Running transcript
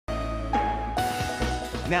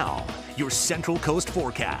Now, your Central Coast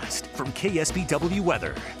forecast from KSBW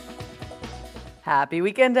Weather. Happy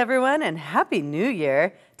weekend, everyone, and Happy New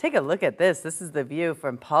Year. Take a look at this. This is the view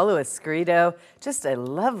from Palo Escrito. Just a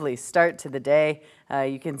lovely start to the day.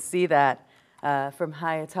 You can see that from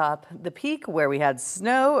high atop the peak where we had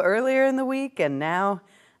snow earlier in the week, and now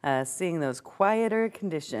seeing those quieter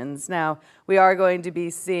conditions. Now, we are going to be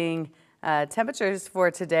seeing temperatures for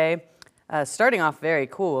today starting off very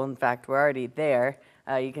cool. In fact, we're already there.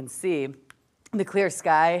 You can see the clear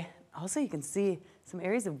sky. Also, you can see some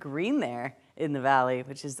areas of green there in the valley,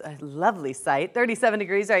 which is a lovely sight. 37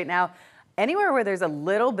 degrees right now. Anywhere where there's a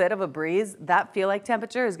little bit of a breeze, that feel-like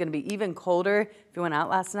temperature is going to be even colder. If you went out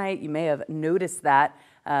last night, you may have noticed that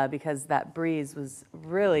because that breeze was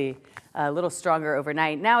really a little stronger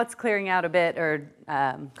overnight. Now it's clearing out a bit, or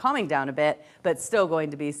calming down a bit, but still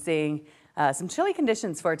going to be seeing some chilly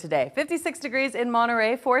conditions for today. 56 degrees in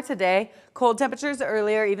Monterey for today. Cold temperatures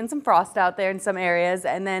earlier, even some frost out there in some areas,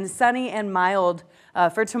 and then sunny and mild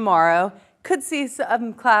for tomorrow. Could see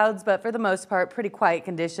some clouds, but for the most part, pretty quiet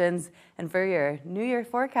conditions. And for your New Year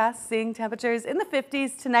forecast, seeing temperatures in the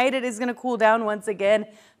 50s. Tonight it is going to cool down once again,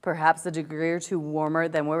 perhaps a degree or two warmer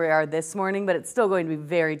than where we are this morning, but it's still going to be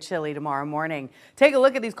very chilly tomorrow morning. Take a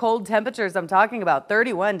look at these cold temperatures I'm talking about.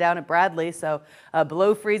 31 down at Bradley, so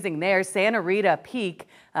below freezing there. Santa Rita peak,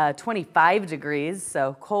 25 degrees,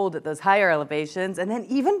 so cold at those higher elevations. And then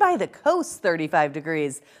even by the coast, 35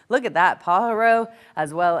 degrees. Look at that. Pajaro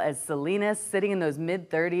as well as Salinas sitting in those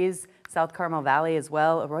mid-30s. South Carmel Valley as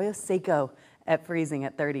well. Arroyo Seco at freezing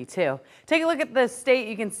at 32. Take a look at the state.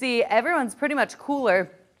 You can see everyone's pretty much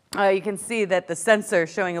cooler. You can see that the sensor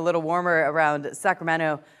showing a little warmer around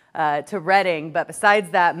Sacramento to Redding, but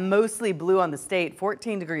besides that, mostly blue on the state,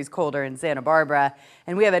 14 degrees colder in Santa Barbara,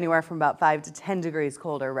 and we have anywhere from about 5 to 10 degrees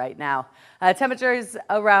colder right now. Temperatures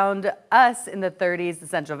around us in the 30s, the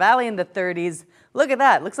Central Valley in the 30s. Look at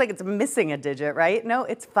that. Looks like it's missing a digit, right? No,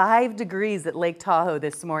 it's 5 degrees at Lake Tahoe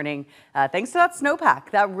this morning. Thanks to that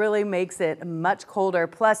snowpack, that really makes it much colder,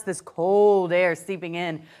 plus this cold air seeping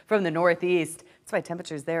in from the northeast. That's why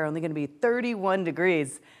temperatures there are only going to be 31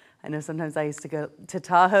 degrees. I know sometimes I used to go to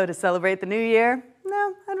Tahoe to celebrate the new year.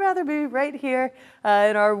 No, I'd rather be right here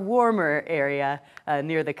in our warmer area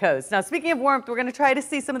near the coast. Now, speaking of warmth, we're going to try to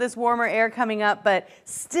see some of this warmer air coming up, but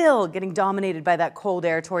still getting dominated by that cold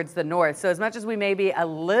air towards the north. So as much as we may be a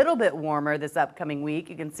little bit warmer this upcoming week,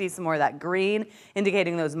 you can see some more of that green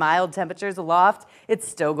indicating those mild temperatures aloft. It's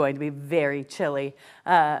still going to be very chilly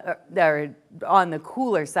or on the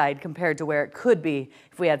cooler side compared to where it could be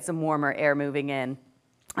if we had some warmer air moving in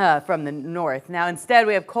from the north. Now instead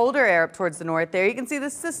we have colder air up towards the north there. You can see the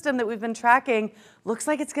system that we've been tracking looks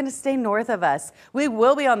like it's going to stay north of us. We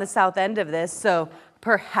will be on the south end of this, so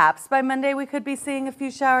perhaps by Monday we could be seeing a few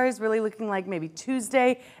showers, really looking like maybe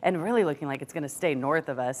Tuesday, and really looking like it's going to stay north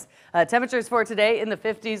of us. Temperatures for today in the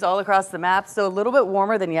 50s all across the map, so a little bit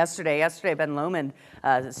warmer than yesterday. Yesterday Ben Lomond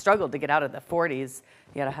struggled to get out of the 40s.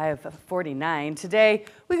 You had a high of 49. Today,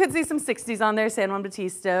 we could see some 60s on there, San Juan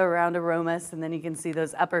Bautista, around Aromas, and then you can see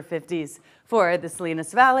those upper 50s for the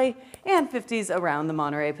Salinas Valley and 50s around the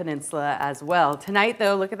Monterey Peninsula as well. Tonight,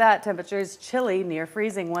 though, look at that. Temperatures chilly, near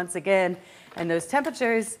freezing once again, and those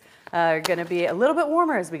temperatures are going to be a little bit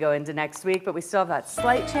warmer as we go into next week, but we still have that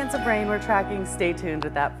slight chance of rain we're tracking. Stay tuned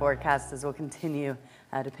with that forecast as we'll continue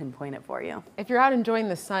to pinpoint it for you. If you're out enjoying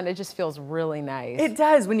the sun, it just feels really nice. It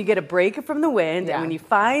does when you get a break from the wind, and when you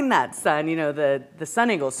find that sun. You know, the sun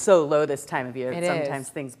angle is so low this time of year that sometimes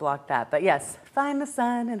things block that. But yes, find the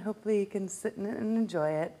sun and hopefully you can sit in it and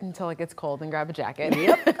enjoy it. Until it gets cold and grab a jacket.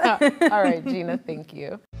 Yep. All right, Gina, thank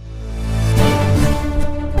you.